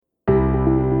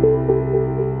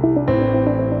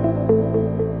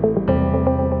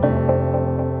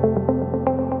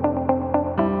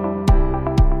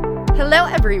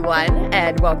everyone,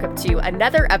 and welcome to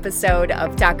another episode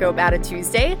of Taco Bata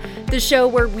Tuesday, the show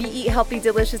where we eat healthy,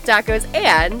 delicious tacos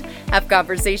and have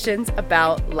conversations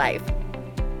about life.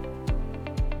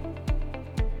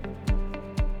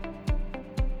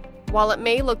 While it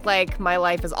may look like my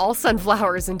life is all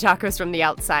sunflowers and tacos from the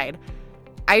outside,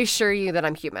 I assure you that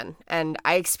I'm human, and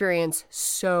I experience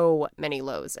so many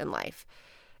lows in life.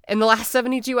 In the last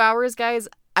 72 hours, guys,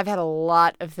 I've had a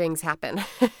lot of things happen.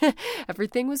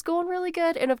 Everything was going really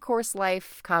good, and of course,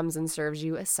 life comes and serves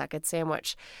you a suck-it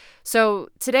sandwich. So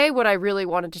today, what I really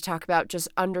wanted to talk about, just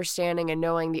understanding and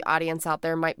knowing the audience out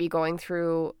there might be going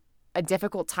through a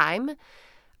difficult time,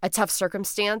 a tough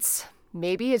circumstance.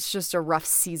 Maybe it's just a rough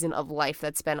season of life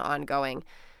that's been ongoing.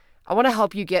 I want to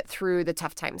help you get through the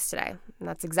tough times today, and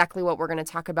that's exactly what we're going to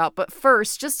talk about. But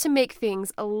first, just to make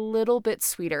things a little bit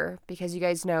sweeter, because you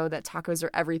guys know that tacos are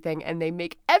everything and they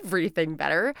make everything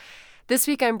better, this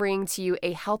week I'm bringing to you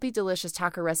a healthy, delicious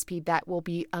taco recipe that will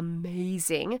be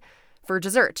amazing for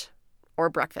dessert or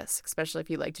breakfast, especially if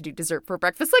you like to do dessert for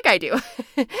breakfast like I do.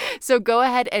 So go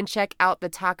ahead and check out the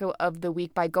taco of the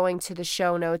week by going to the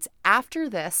show notes after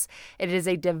this. It is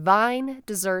a divine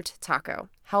dessert taco.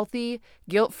 Healthy,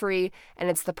 guilt-free, and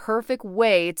it's the perfect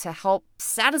way to help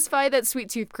satisfy that sweet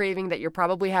tooth craving that you're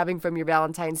probably having from your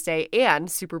Valentine's Day and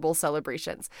Super Bowl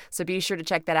celebrations. So be sure to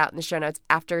check that out in the show notes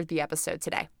after the episode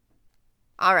today.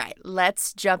 All right,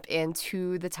 let's jump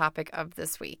into the topic of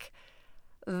this week.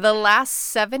 The last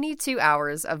 72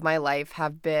 hours of my life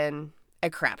have been a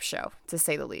crap show, to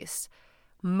say the least.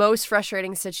 Most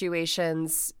frustrating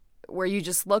situations where you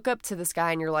just look up to the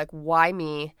sky and you're like, why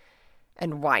me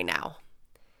and why now?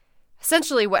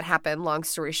 Essentially what happened, long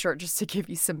story short, just to give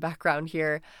you some background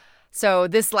here. So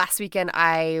this last weekend,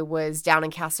 I was down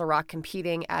in Castle Rock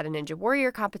competing at a Ninja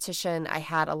Warrior competition. I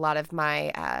had a lot of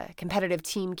my competitive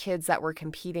team kids that were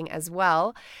competing as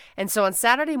well. And so on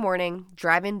Saturday morning,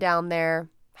 driving down there,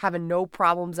 having no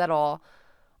problems at all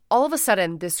of a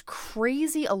sudden, this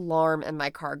crazy alarm in my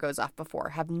car goes off before.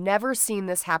 Have never seen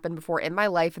this happen before in my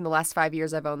life in the last 5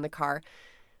 years I've owned the car.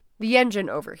 The engine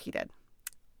overheated.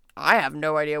 I have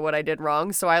no idea what I did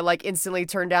wrong, so I instantly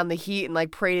turned down the heat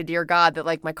and pray to dear God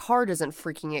that my car doesn't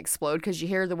freaking explode, because you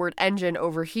hear the word engine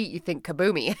overheat, you think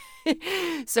kaboomy.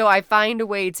 So I find a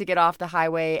way to get off the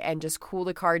highway and just cool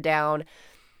the car down.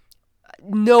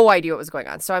 No idea what was going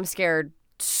on, so I'm scared,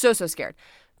 so scared.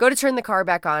 Go to turn the car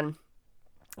back on.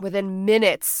 Within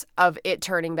minutes of it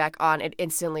turning back on, it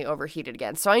instantly overheated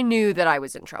again, so I knew that I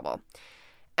was in trouble.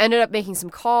 Ended up making some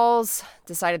calls,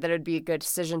 decided that it would be a good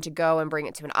decision to go and bring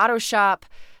it to an auto shop.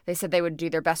 They said they would do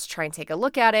their best to try and take a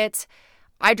look at it.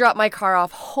 I dropped my car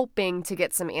off hoping to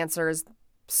get some answers,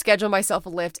 schedule myself a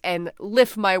lift, and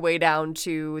lift my way down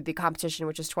to the competition,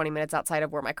 which is 20 minutes outside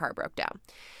of where my car broke down.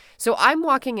 So I'm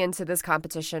walking into this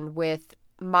competition with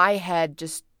my head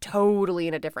just totally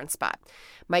in a different spot.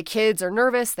 My kids are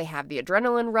nervous. They have the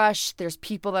adrenaline rush. There's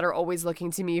people that are always looking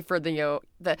to me for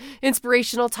the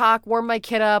inspirational talk, warm my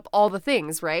kid up, all the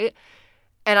things, right?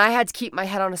 And I had to keep my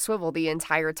head on a swivel the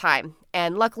entire time.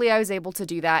 And luckily I was able to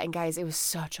do that. And guys, it was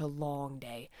such a long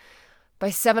day. By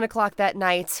 7 o'clock that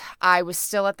night, I was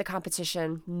still at the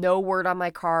competition. No word on my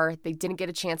car. They didn't get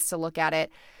a chance to look at it.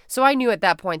 So I knew at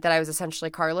that point that I was essentially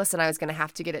carless and I was going to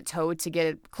have to get it towed to get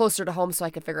it closer to home so I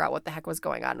could figure out what the heck was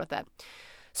going on with it.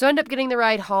 So I ended up getting the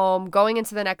ride home, going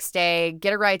into the next day,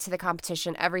 get a ride to the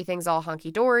competition. Everything's all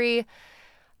hunky-dory.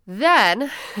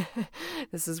 Then,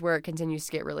 this is where it continues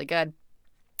to get really good.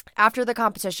 After the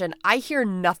competition, I hear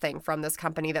nothing from this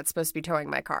company that's supposed to be towing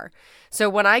my car. So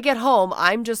when I get home,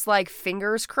 I'm just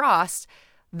fingers crossed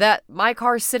that my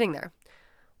car's sitting there.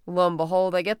 Lo and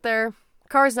behold, I get there.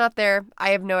 Car's not there.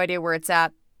 I have no idea where it's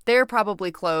at. They're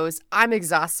probably closed. I'm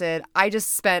exhausted. I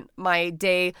just spent my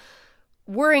day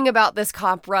worrying about this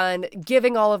comp run,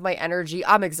 giving all of my energy.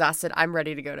 I'm exhausted. I'm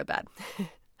ready to go to bed.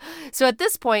 So at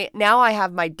this point, now I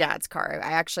have my dad's car.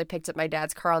 I actually picked up my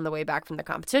dad's car on the way back from the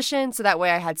competition, so that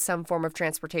way I had some form of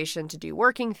transportation to do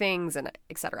working things and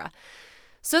etc.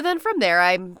 So then from there,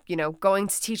 I'm, going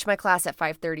to teach my class at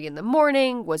 5:30 in the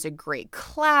morning. Was a great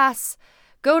class.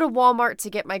 Go to Walmart to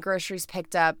get my groceries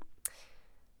picked up,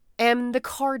 and the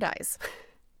car dies.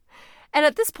 And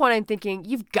at this point, I'm thinking,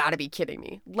 you've got to be kidding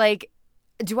me.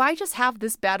 Do I just have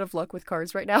this bad of luck with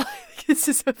cars right now? This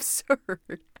is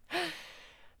absurd.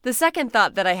 The second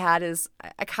thought that I had is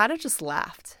I kind of just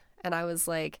laughed. And I was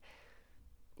like,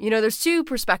 there's two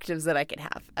perspectives that I could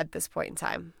have at this point in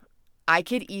time. I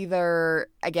could either,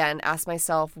 again, ask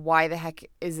myself, why the heck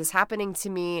is this happening to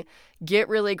me? Get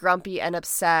really grumpy and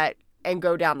upset, and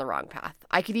go down the wrong path.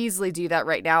 I could easily do that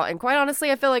right now. And quite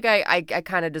honestly, I feel like I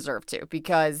kind of deserve to,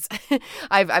 because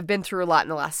I've been through a lot in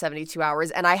the last 72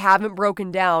 hours and I haven't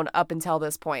broken down up until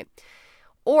this point.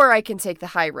 Or I can take the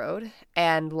high road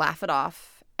and laugh it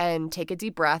off and take a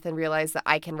deep breath and realize that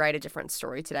I can write a different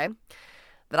story today,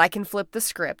 that I can flip the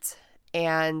script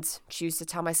and choose to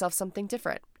tell myself something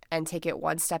different and take it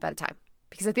one step at a time.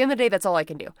 Because at the end of the day, that's all I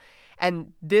can do.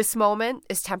 And this moment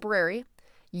is temporary.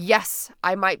 Yes,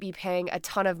 I might be paying a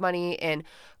ton of money in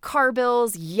car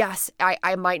bills. Yes,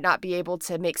 I might not be able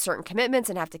to make certain commitments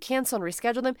and have to cancel and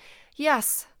reschedule them.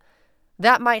 Yes,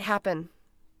 that might happen.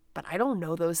 But I don't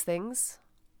know those things.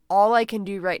 All I can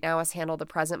do right now is handle the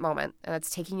present moment. And that's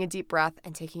taking a deep breath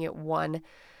and taking it one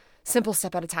simple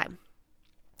step at a time.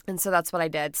 And so that's what I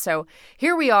did. So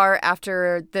here we are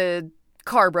after the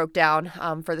car broke down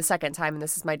for the second time, and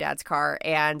this is my dad's car,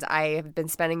 and I have been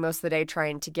spending most of the day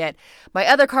trying to get my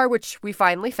other car, which we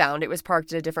finally found. It was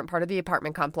parked at a different part of the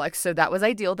apartment complex, so that was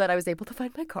ideal that I was able to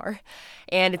find my car,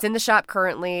 and it's in the shop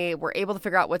currently. We're able to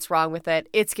figure out what's wrong with it.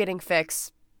 It's getting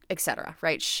fixed, etc.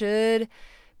 Right? Should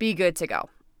be good to go.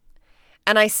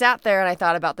 And I sat there and I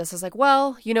thought about this. I was like,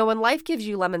 well, when life gives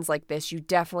you lemons like this, you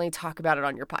definitely talk about it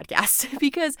on your podcast,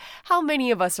 because how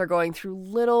many of us are going through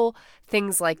little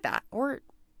things like that, or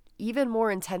even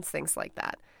more intense things like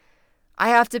that? I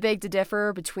have to beg to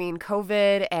differ between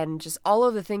COVID and just all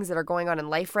of the things that are going on in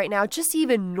life right now. Just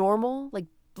even normal, like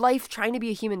life, trying to be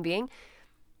a human being,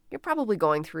 you're probably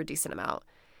going through a decent amount.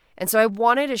 And so I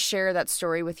wanted to share that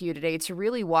story with you today to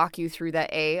really walk you through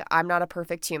that. I'm not a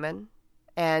perfect human.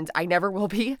 And I never will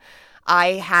be.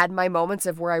 I had my moments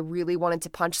of where I really wanted to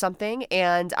punch something,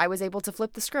 and I was able to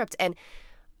flip the script. And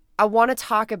I want to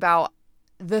talk about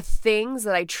the things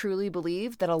that I truly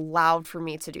believe that allowed for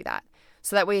me to do that.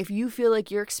 So that way, if you feel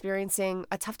like you're experiencing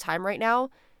a tough time right now,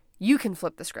 you can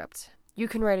flip the script. You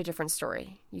can write a different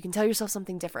story. You can tell yourself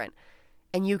something different,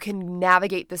 and you can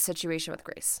navigate this situation with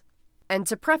grace. And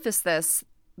to preface this,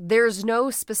 there's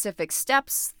no specific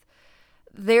steps.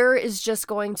 There is just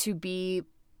going to be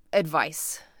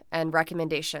advice and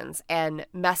recommendations and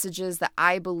messages that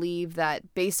I believe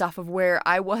that, based off of where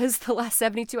I was the last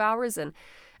 72 hours and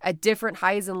at different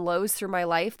highs and lows through my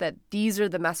life, that these are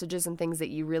the messages and things that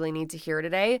you really need to hear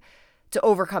today to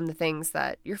overcome the things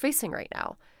that you're facing right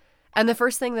now. And the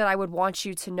first thing that I would want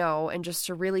you to know, and just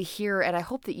to really hear, and I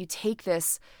hope that you take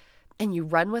this and you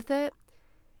run with it,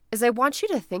 is I want you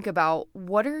to think about,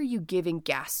 what are you giving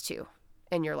gas to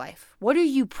in your life? What are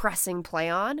you pressing play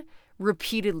on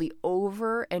repeatedly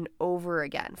over and over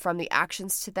again? From the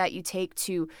actions that you take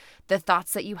to the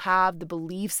thoughts that you have, the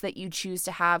beliefs that you choose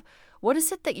to have. What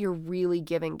is it that you're really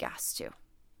giving gas to?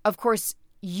 Of course,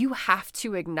 you have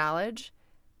to acknowledge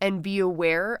and be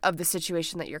aware of the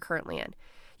situation that you're currently in.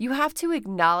 You have to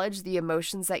acknowledge the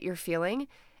emotions that you're feeling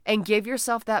and give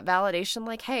yourself that validation,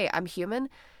 like, hey, I'm human.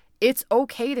 It's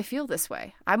okay to feel this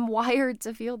way. I'm wired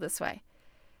to feel this way.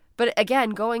 But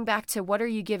again, going back to, what are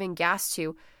you giving gas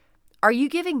to? Are you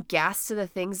giving gas to the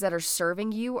things that are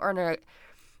serving you, or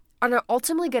are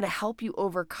ultimately going to help you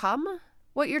overcome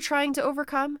what you're trying to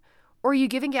overcome? Or are you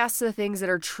giving gas to the things that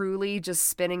are truly just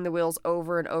spinning the wheels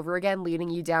over and over again,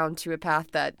 leading you down to a path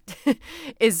that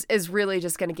is really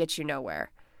just going to get you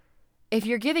nowhere? If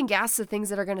you're giving gas to things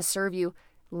that are going to serve you,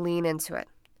 lean into it.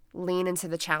 Lean into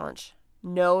the challenge.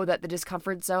 Know that the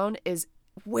discomfort zone is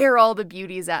where all the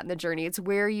beauty is at in the journey. It's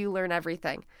where you learn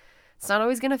everything. It's not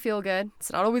always going to feel good.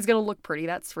 It's not always going to look pretty.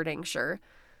 That's for dang sure.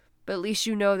 But at least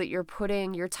you know that you're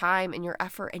putting your time and your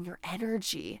effort and your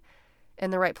energy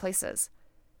in the right places.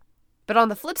 But on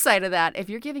the flip side of that, if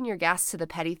you're giving your gas to the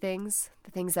petty things,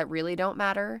 the things that really don't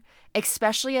matter,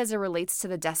 especially as it relates to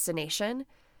the destination,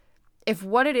 if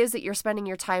what it is that you're spending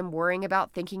your time worrying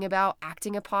about, thinking about,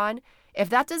 acting upon, if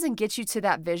that doesn't get you to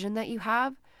that vision that you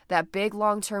have, that big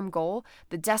long-term goal,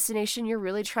 the destination you're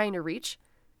really trying to reach,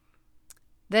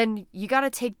 then you got to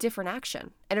take different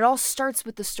action. And it all starts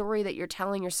with the story that you're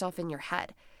telling yourself in your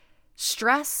head.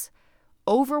 Stress,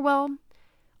 overwhelm,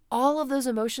 all of those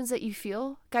emotions that you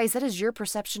feel, guys, that is your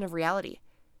perception of reality.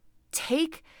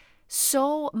 Take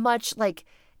so much,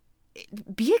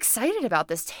 be excited about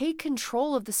this. Take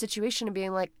control of the situation and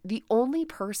being like, the only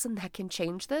person that can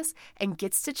change this and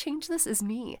gets to change this is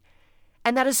me.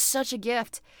 And that is such a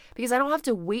gift, because I don't have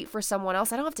to wait for someone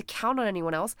else. I don't have to count on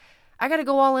anyone else. I got to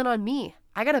go all in on me.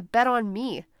 I got to bet on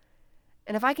me.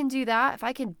 And if I can do that, if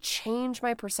I can change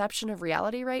my perception of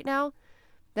reality right now,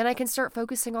 then I can start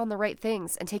focusing on the right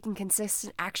things and taking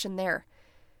consistent action there.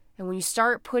 And when you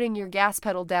start putting your gas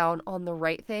pedal down on the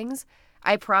right things,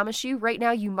 I promise you, right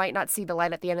now you might not see the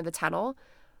light at the end of the tunnel,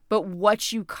 but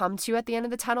what you come to at the end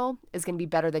of the tunnel is going to be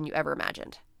better than you ever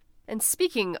imagined. And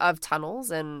speaking of tunnels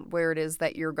and where it is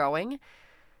that you're going,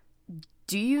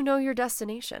 do you know your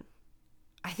destination?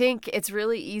 I think it's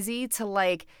really easy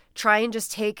to try and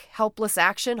just take helpless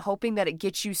action, hoping that it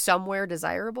gets you somewhere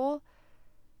desirable.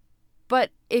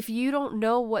 But if you don't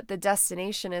know what the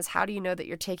destination is, how do you know that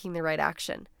you're taking the right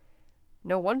action?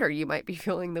 No wonder you might be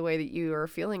feeling the way that you are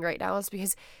feeling right now, is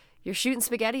because you're shooting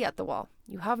spaghetti at the wall.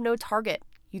 You have no target.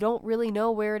 You don't really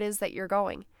know where it is that you're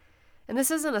going. And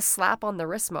this isn't a slap on the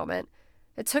wrist moment.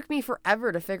 It took me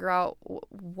forever to figure out,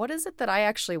 what is it that I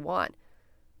actually want?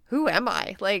 Who am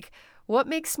I? What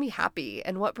makes me happy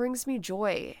and what brings me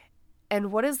joy?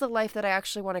 And what is the life that I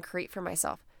actually want to create for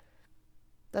myself?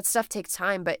 That stuff takes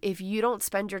time, but if you don't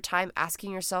spend your time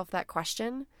asking yourself that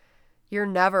question, you're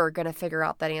never going to figure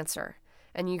out that answer.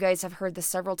 And you guys have heard this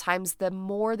several times. The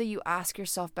more that you ask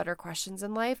yourself better questions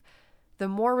in life, the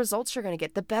more results you're going to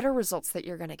get, the better results that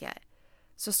you're going to get.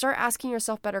 So start asking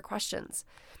yourself better questions.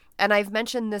 And I've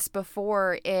mentioned this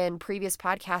before in previous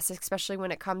podcasts, especially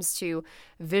when it comes to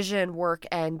vision work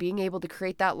and being able to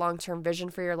create that long-term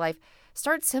vision for your life.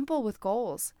 Start simple with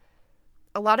goals.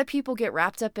 A lot of people get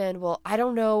wrapped up in, well, I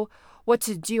don't know what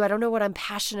to do. I don't know what I'm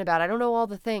passionate about. I don't know all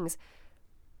the things.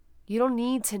 You don't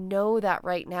need to know that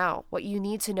right now. What you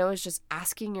need to know is just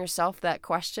asking yourself that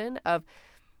question of,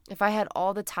 if I had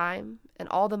all the time and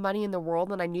all the money in the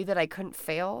world and I knew that I couldn't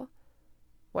fail,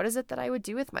 what is it that I would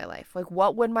do with my life?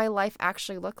 What would my life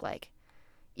actually look like?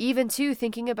 Even too,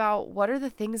 thinking about, what are the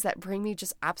things that bring me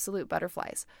just absolute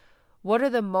butterflies? What are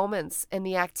the moments and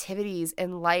the activities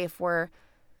in life where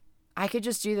I could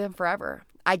just do them forever?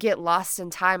 I get lost in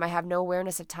time. I have no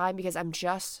awareness of time because I'm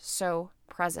just so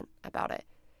present about it.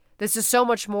 This is so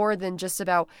much more than just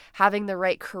about having the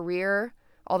right career,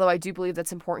 although I do believe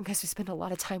that's important because we spend a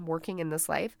lot of time working in this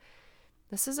life.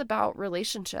 This is about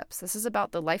relationships. This is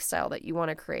about the lifestyle that you want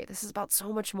to create. This is about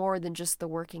so much more than just the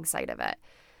working side of it.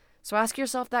 So ask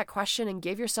yourself that question and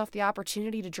give yourself the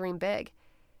opportunity to dream big.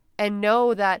 And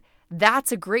know that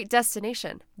that's a great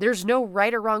destination. There's no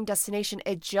right or wrong destination.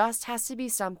 It just has to be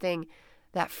something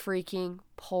that freaking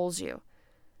pulls you.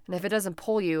 And if it doesn't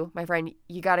pull you, my friend,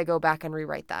 you got to go back and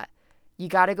rewrite that. You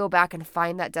got to go back and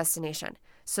find that destination.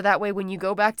 So that way, when you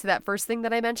go back to that first thing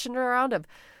that I mentioned around of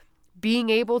being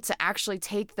able to actually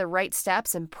take the right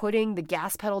steps and putting the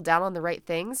gas pedal down on the right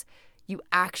things, you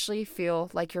actually feel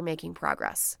like you're making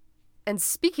progress. And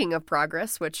speaking of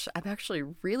progress, which I'm actually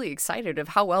really excited of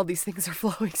how well these things are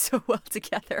flowing so well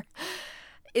together,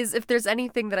 is if there's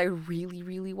anything that I really,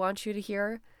 really want you to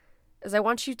hear, is I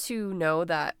want you to know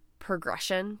that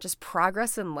progression, just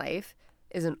progress in life,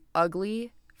 is an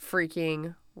ugly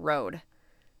freaking road.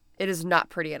 It is not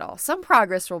pretty at all. Some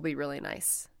progress will be really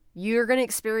nice. You're going to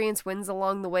experience wins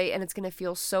along the way and it's going to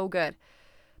feel so good.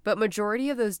 But majority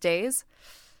of those days,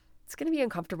 it's going to be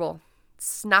uncomfortable.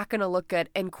 It's not going to look good.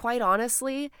 And quite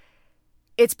honestly,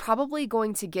 it's probably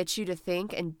going to get you to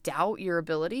think and doubt your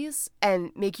abilities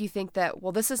and make you think that,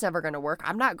 well, this is never going to work.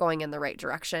 I'm not going in the right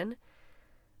direction.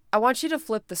 I want you to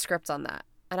flip the script on that.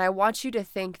 And I want you to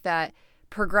think that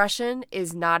progression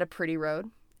is not a pretty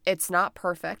road. It's not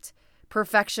perfect.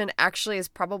 Perfection actually is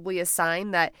probably a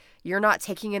sign that you're not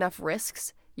taking enough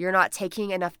risks. You're not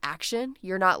taking enough action.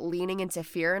 You're not leaning into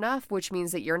fear enough, which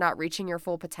means that you're not reaching your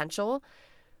full potential.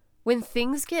 When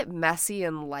things get messy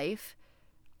in life,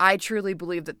 I truly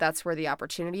believe that that's where the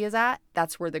opportunity is at.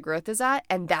 That's where the growth is at.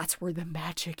 And that's where the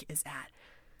magic is at.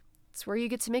 It's where you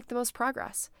get to make the most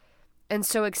progress. And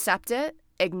so accept it.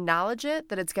 Acknowledge it,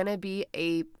 that it's going to be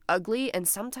a ugly and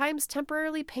sometimes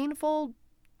temporarily painful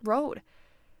road.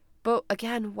 But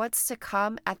again, what's to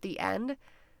come at the end,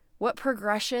 what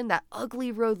progression that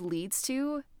ugly road leads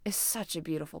to is such a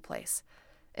beautiful place.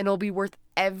 And it'll be worth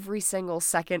every single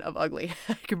second of ugly.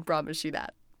 I can promise you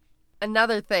that.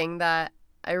 Another thing that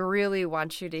I really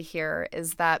want you to hear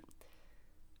is that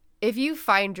if you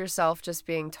find yourself just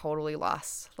being totally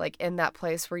lost, in that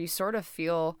place where you sort of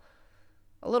feel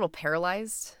a little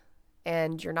paralyzed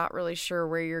and you're not really sure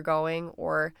where you're going,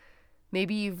 or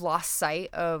maybe you've lost sight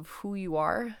of who you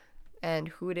are and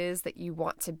who it is that you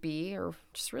want to be, or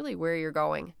just really where you're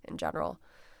going in general,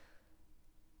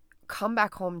 come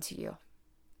back home to you.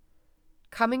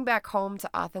 Coming back home to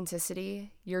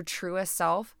authenticity, your truest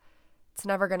self, it's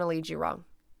never going to lead you wrong.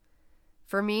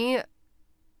 For me,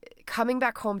 coming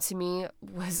back home to me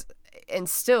was, and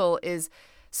still is,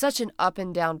 such an up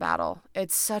and down battle.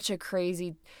 It's such a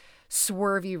crazy,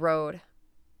 swervy road.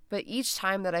 But each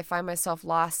time that I find myself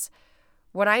lost,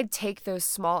 when I take those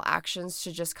small actions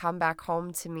to just come back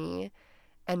home to me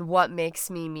and what makes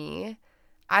me me,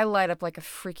 I light up like a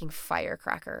freaking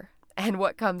firecracker. And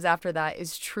what comes after that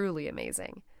is truly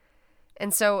amazing.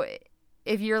 And so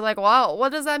if you're like, well,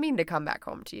 what does that mean to come back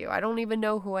home to you? I don't even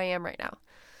know who I am right now.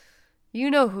 You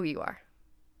know who you are.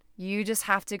 You just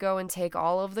have to go and take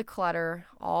all of the clutter,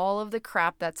 all of the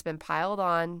crap that's been piled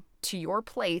on to your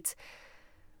plate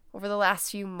over the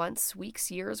last few months,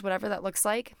 weeks, years, whatever that looks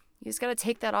like. You just got to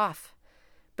take that off.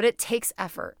 But it takes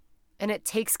effort and it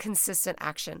takes consistent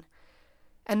action.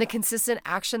 And the consistent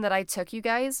action that I took, you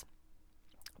guys,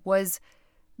 was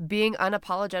being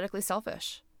unapologetically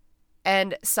selfish.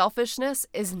 And selfishness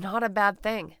is not a bad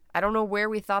thing. I don't know where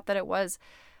we thought that it was.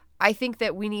 I think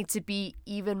that we need to be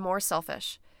even more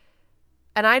selfish.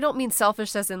 And I don't mean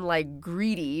selfish as in like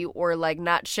greedy or like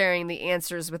not sharing the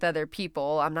answers with other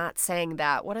people. I'm not saying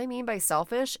that. What I mean by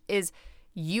selfish is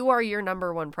you are your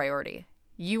number one priority.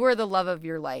 You are the love of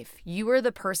your life. You are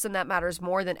the person that matters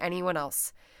more than anyone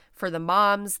else. For the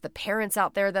moms, the parents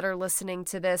out there that are listening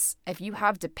to this, if you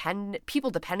have people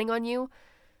depending on you,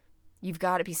 you've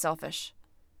got to be selfish.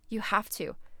 You have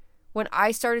to. When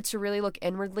I started to really look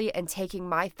inwardly and taking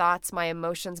my thoughts, my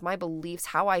emotions, my beliefs,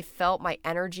 how I felt, my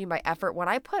energy, my effort, when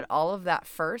I put all of that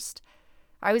first,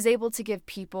 I was able to give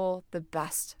people the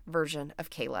best version of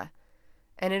Kayla.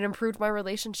 And it improved my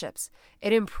relationships.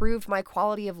 It improved my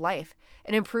quality of life.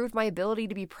 It improved my ability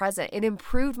to be present. It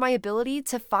improved my ability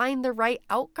to find the right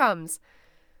outcomes.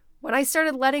 When I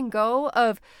started letting go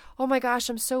of, oh my gosh,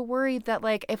 I'm so worried that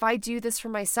like if I do this for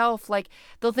myself, like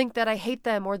they'll think that I hate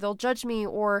them or they'll judge me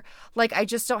or like I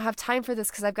just don't have time for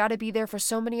this because I've got to be there for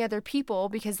so many other people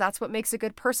because that's what makes a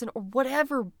good person or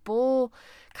whatever bull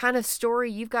kind of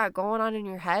story you've got going on in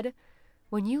your head.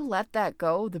 When you let that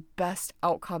go, the best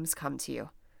outcomes come to you.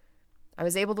 I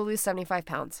was able to lose 75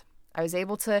 pounds. I was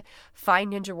able to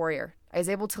find Ninja Warrior. I was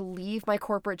able to leave my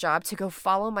corporate job to go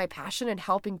follow my passion in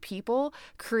helping people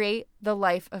create the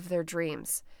life of their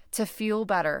dreams, to feel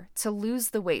better, to lose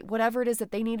the weight, whatever it is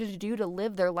that they needed to do to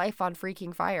live their life on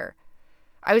freaking fire.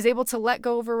 I was able to let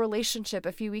go of a relationship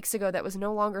a few weeks ago that was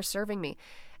no longer serving me.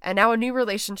 And now a new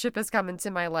relationship has come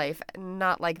into my life.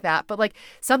 Not like that, but like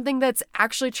something that's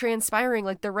actually transpiring,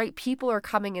 like the right people are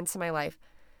coming into my life.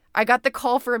 I got the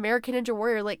call for American Ninja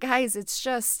Warrior. Like, guys, it's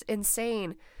just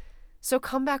insane. So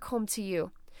come back home to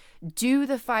you. Do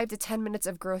the 5 to 10 minutes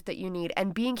of growth that you need.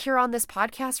 And being here on this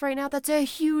podcast right now, that's a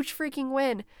huge freaking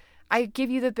win. I give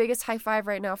you the biggest high five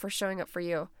right now for showing up for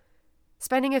you.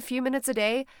 Spending a few minutes a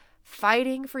day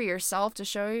fighting for yourself to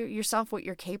show yourself what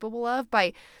you're capable of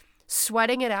by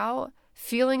sweating it out,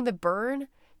 feeling the burn,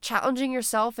 challenging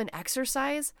yourself in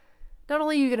exercise. Not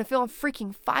only are you going to feel on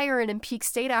freaking fire and in peak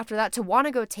state after that to want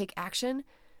to go take action,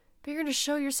 but you're going to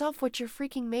show yourself what you're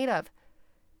freaking made of.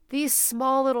 These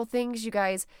small little things, you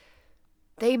guys,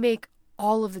 they make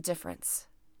all of the difference.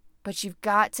 But you've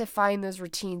got to find those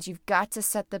routines. You've got to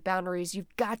set the boundaries.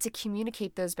 You've got to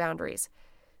communicate those boundaries.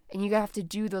 And you have to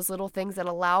do those little things that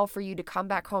allow for you to come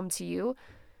back home to you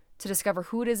to discover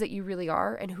who it is that you really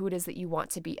are and who it is that you want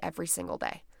to be every single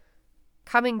day.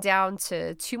 Coming down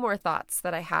to 2 more thoughts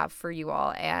that I have for you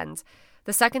all. And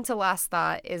the second to last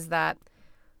thought is that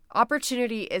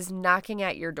opportunity is knocking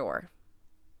at your door,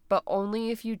 but only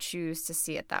if you choose to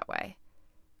see it that way.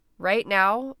 Right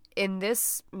now, in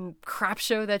this crap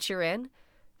show that you're in,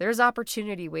 there's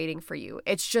opportunity waiting for you.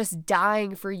 It's just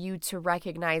dying for you to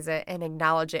recognize it and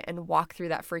acknowledge it and walk through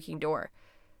that freaking door.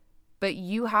 But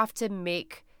you have to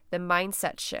make the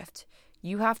mindset shift.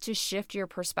 You have to shift your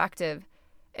perspective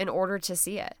in order to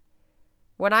see it.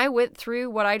 When I went through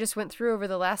what I just went through over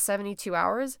the last 72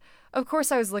 hours, of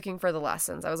course I was looking for the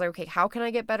lessons. I was like, okay, how can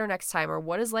I get better next time? Or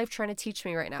what is life trying to teach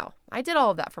me right now? I did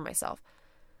all of that for myself.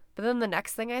 But then the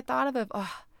next thing I thought of,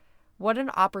 what an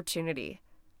opportunity.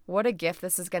 What a gift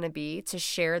this is going to be to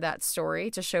share that story,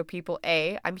 to show people,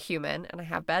 A, I'm human and I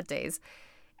have bad days,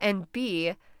 and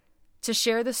B, to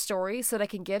share the story so that I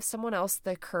can give someone else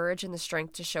the courage and the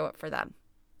strength to show up for them.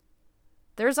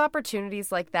 There's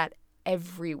opportunities like that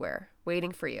everywhere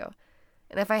waiting for you.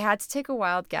 And if I had to take a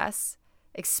wild guess,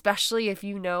 especially if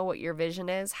you know what your vision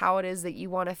is, how it is that you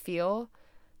want to feel,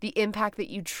 the impact that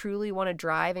you truly want to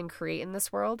drive and create in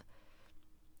this world,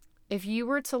 if you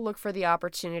were to look for the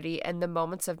opportunity and the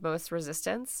moments of most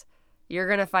resistance, you're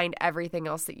going to find everything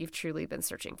else that you've truly been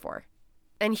searching for.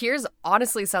 And here's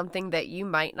honestly something that you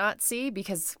might not see,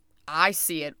 because I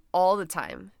see it all the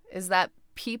time, is that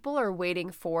people are waiting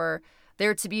for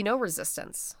there to be no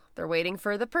resistance. They're waiting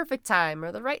for the perfect time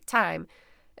or the right time,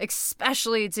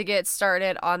 especially to get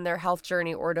started on their health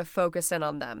journey or to focus in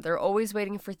on them. They're always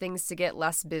waiting for things to get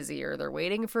less busy, or they're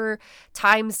waiting for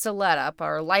times to let up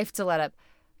or life to let up.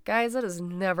 Guys, that is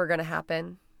never going to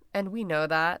happen. And we know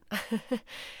that.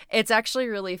 It's actually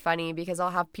really funny because I'll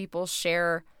have people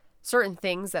share certain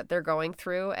things that they're going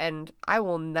through, and I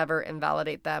will never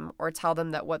invalidate them or tell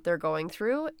them that what they're going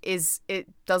through it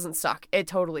doesn't suck. It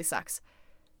totally sucks.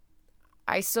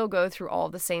 I still go through all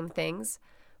the same things,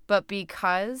 but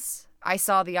because I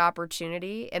saw the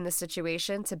opportunity in the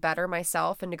situation to better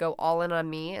myself and to go all in on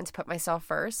me and to put myself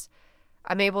first,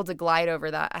 I'm able to glide over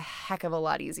that a heck of a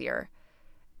lot easier.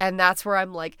 And that's where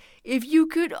I'm like, if you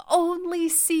could only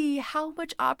see how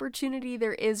much opportunity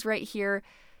there is right here,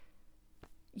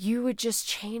 you would just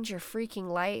change your freaking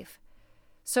life.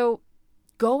 So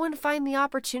go and find the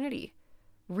opportunity.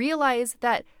 Realize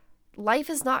that life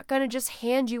is not going to just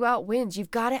hand you out wins.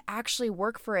 You've got to actually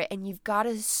work for it, and you've got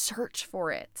to search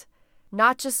for it.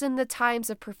 Not just in the times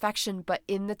of perfection, but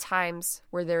in the times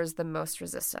where there's the most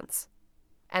resistance.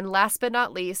 And last but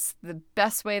not least, the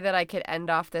best way that I could end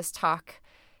off this talk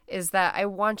is that I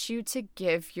want you to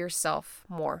give yourself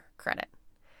more credit.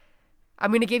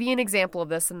 I'm going to give you an example of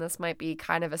this, and this might be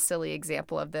kind of a silly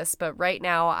example of this, but right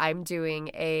now I'm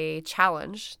doing a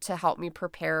challenge to help me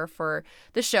prepare for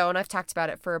the show, and I've talked about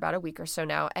it for about a week or so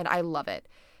now, and I love it.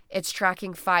 It's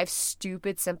tracking 5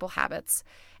 stupid, simple habits,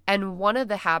 and one of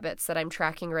the habits that I'm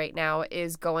tracking right now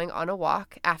is going on a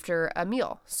walk after a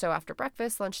meal, so after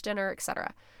breakfast, lunch, dinner,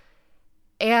 etc.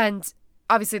 And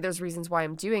obviously there's reasons why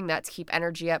I'm doing that, to keep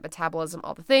energy up, metabolism,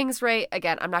 all the things, right?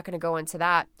 Again, I'm not going to go into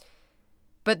that.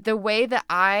 But the way that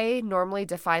I normally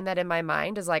define that in my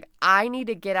mind is like, I need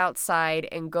to get outside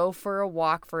and go for a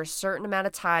walk for a certain amount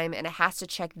of time, and it has to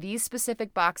check these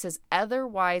specific boxes.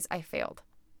 Otherwise, I failed.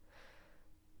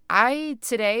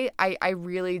 Today, I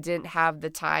really didn't have the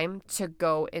time to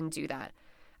go and do that.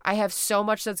 I have so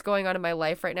much that's going on in my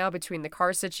life right now between the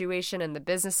car situation and the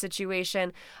business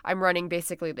situation. I'm running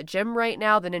basically the gym right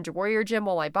now, the Ninja Warrior gym,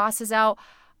 while my boss is out.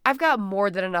 I've got more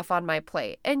than enough on my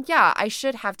plate. And yeah, I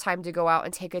should have time to go out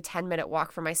and take a 10-minute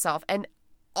walk for myself. And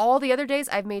all the other days,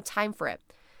 I've made time for it.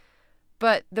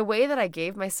 But the way that I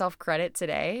gave myself credit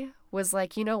today was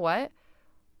like, you know what?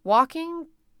 Walking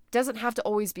doesn't have to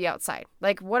always be outside.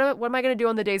 Like, what am I going to do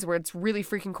on the days where it's really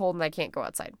freaking cold and I can't go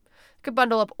outside? I could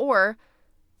bundle up, or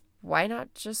why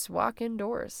not just walk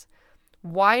indoors?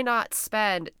 Why not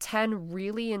spend 10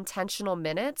 really intentional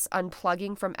minutes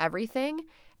unplugging from everything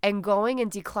and going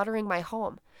and decluttering my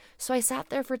home? So I sat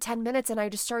there for 10 minutes and I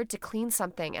just started to clean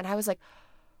something, and I was like,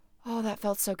 oh, that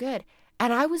felt so good.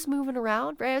 And I was moving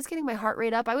around, right? I was getting my heart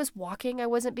rate up. I was walking. I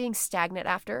wasn't being stagnant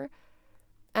after.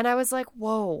 And I was like,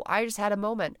 whoa, I just had a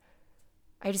moment.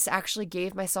 I just actually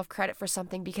gave myself credit for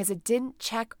something because it didn't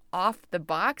check off the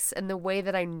box in the way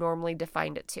that I normally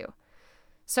defined it to.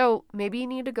 So maybe you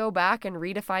need to go back and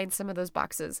redefine some of those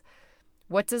boxes.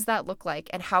 What does that look like?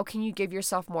 And how can you give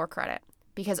yourself more credit?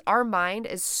 Because our mind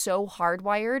is so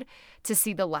hardwired to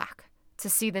see the lack, to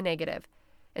see the negative.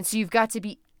 And so you've got to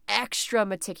be extra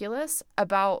meticulous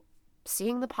about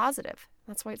seeing the positive.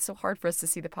 That's why it's so hard for us to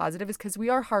see the positive, is because we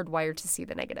are hardwired to see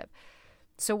the negative.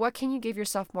 So what can you give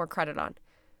yourself more credit on?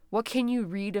 What can you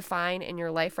redefine in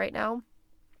your life right now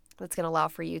that's going to allow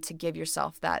for you to give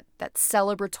yourself that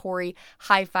celebratory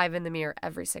high five in the mirror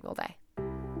every single day?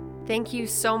 Thank you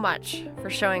so much for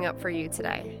showing up for you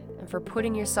today and for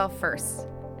putting yourself first.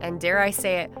 And dare I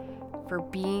say it, for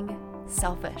being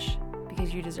selfish,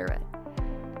 because you deserve it.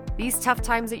 These tough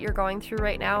times that you're going through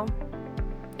right now,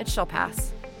 it shall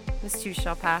pass. This too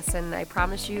shall pass. And I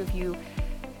promise you, if you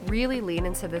really lean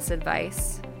into this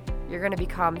advice, you're going to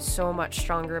become so much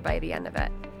stronger by the end of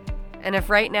it. And if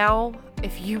right now,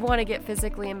 if you want to get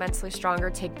physically and mentally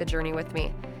stronger, take the journey with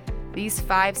me. These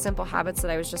 5 simple habits that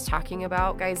I was just talking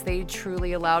about, guys, they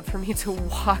truly allowed for me to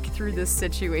walk through this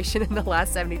situation in the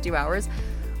last 72 hours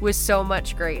with so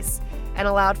much grace, and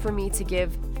allowed for me to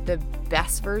give the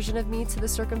best version of me to the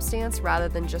circumstance rather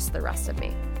than just the rest of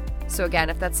me. So again,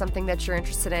 if that's something that you're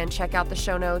interested in, check out the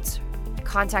show notes,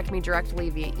 contact me directly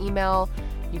via email.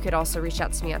 You could also reach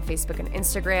out to me on Facebook and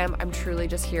Instagram. I'm truly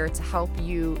just here to help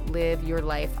you live your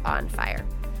life on fire.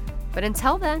 But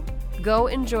until then, go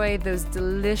enjoy those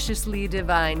deliciously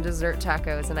divine dessert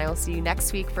tacos, and I will see you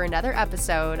next week for another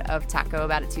episode of Taco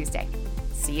About It Tuesday.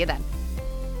 See you then.